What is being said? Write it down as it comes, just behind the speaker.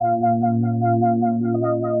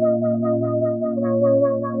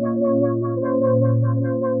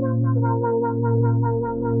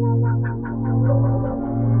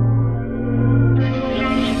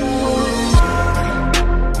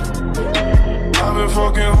been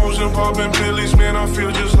fucking hoes and popping pillies, man, I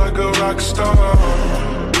feel just like a rock star.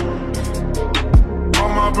 All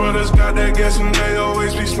my brothers got that gas and they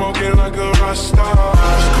always be smoking like a rock star.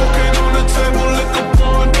 Cocaine on the table, liquor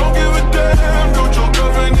pouring, don't give a damn. Don't your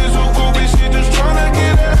girlfriend is who cool, bitch, she just tryna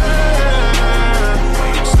get in.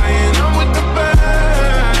 Saying I'm with the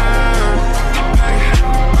band.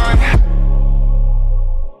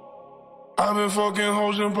 I've been fucking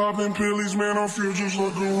hoes and popping pillies, man, I feel just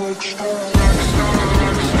like a rock star. Rock star,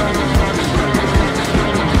 rock star, rock star.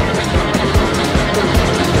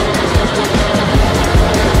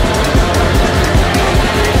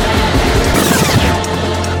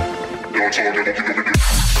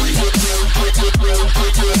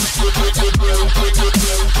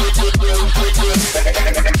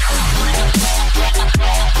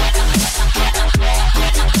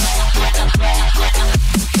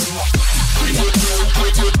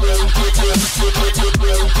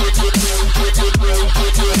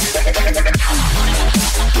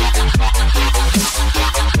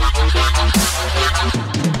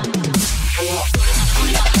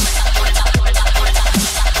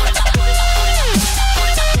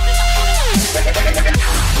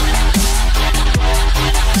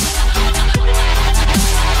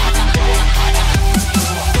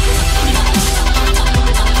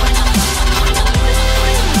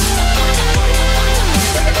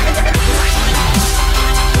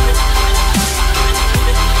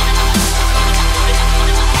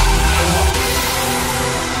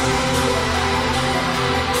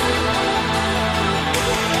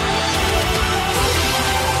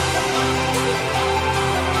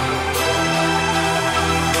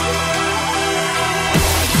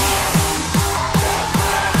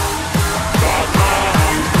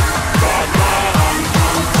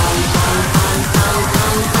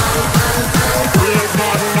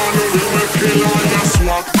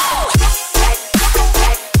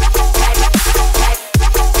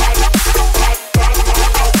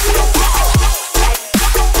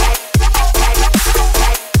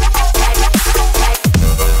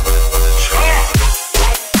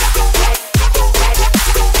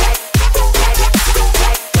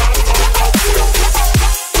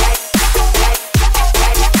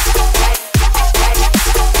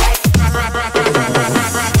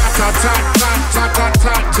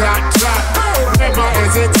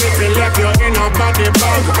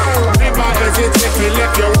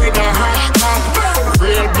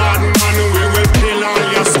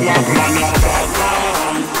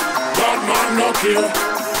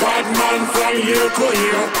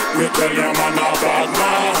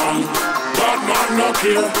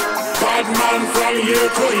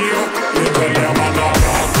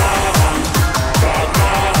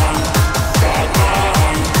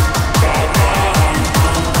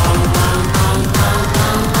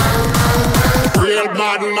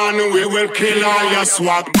 Kill all your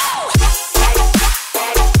swag.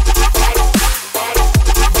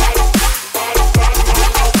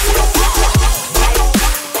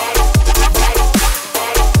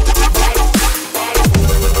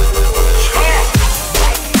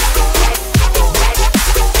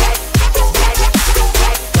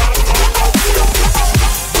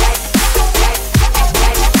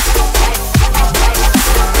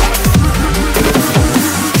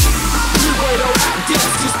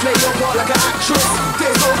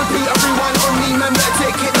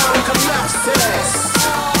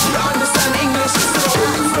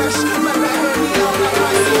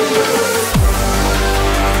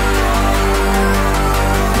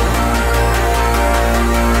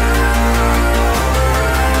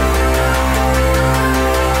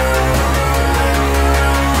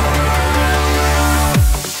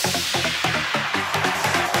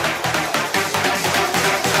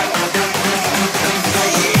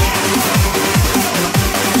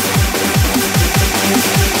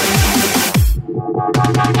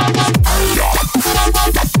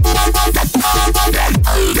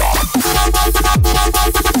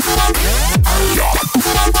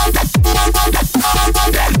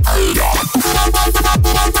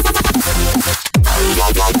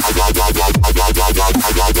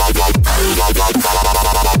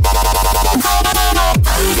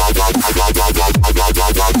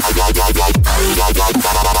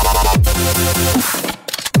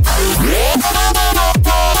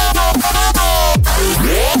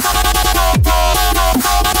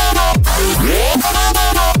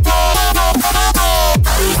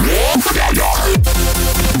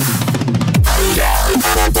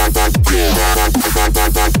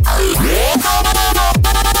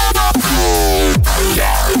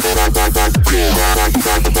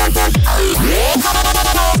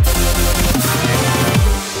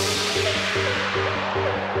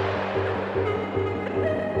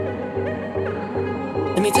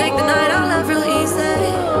 Let me take the night out love real easy.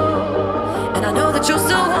 And I know that you'll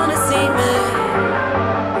still wanna see me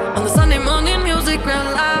on the Sunday morning music real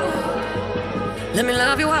loud. Let me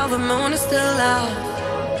love you while the moon is still out.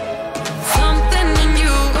 Something in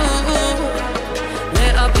you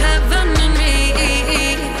lit up heaven in me.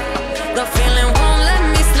 The feeling won't let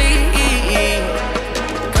me sleep,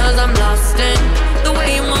 'cause I'm lost in the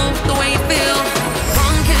way you move, the way you feel.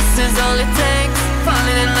 One kiss is all it takes,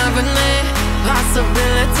 falling in love with me.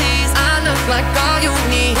 Possibilities, I look like all you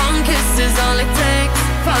need. One kiss is all it takes,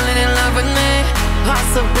 falling in love with me.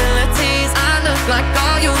 Possibilities, I look like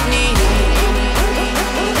all you need.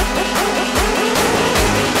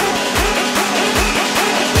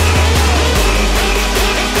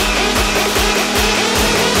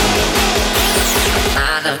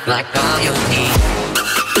 I look like all you need.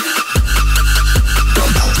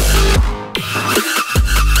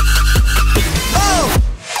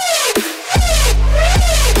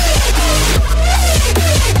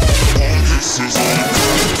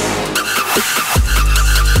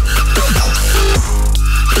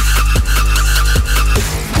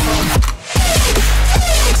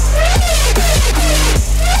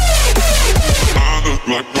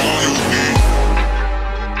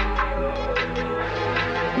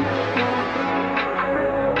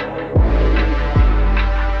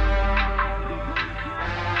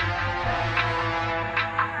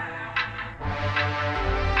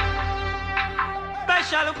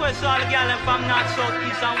 From north, south,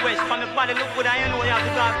 east and west. From the body look good, I know you have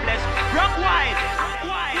to God bless. Rock wide.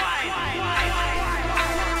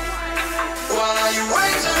 What are you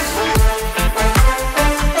waiting for?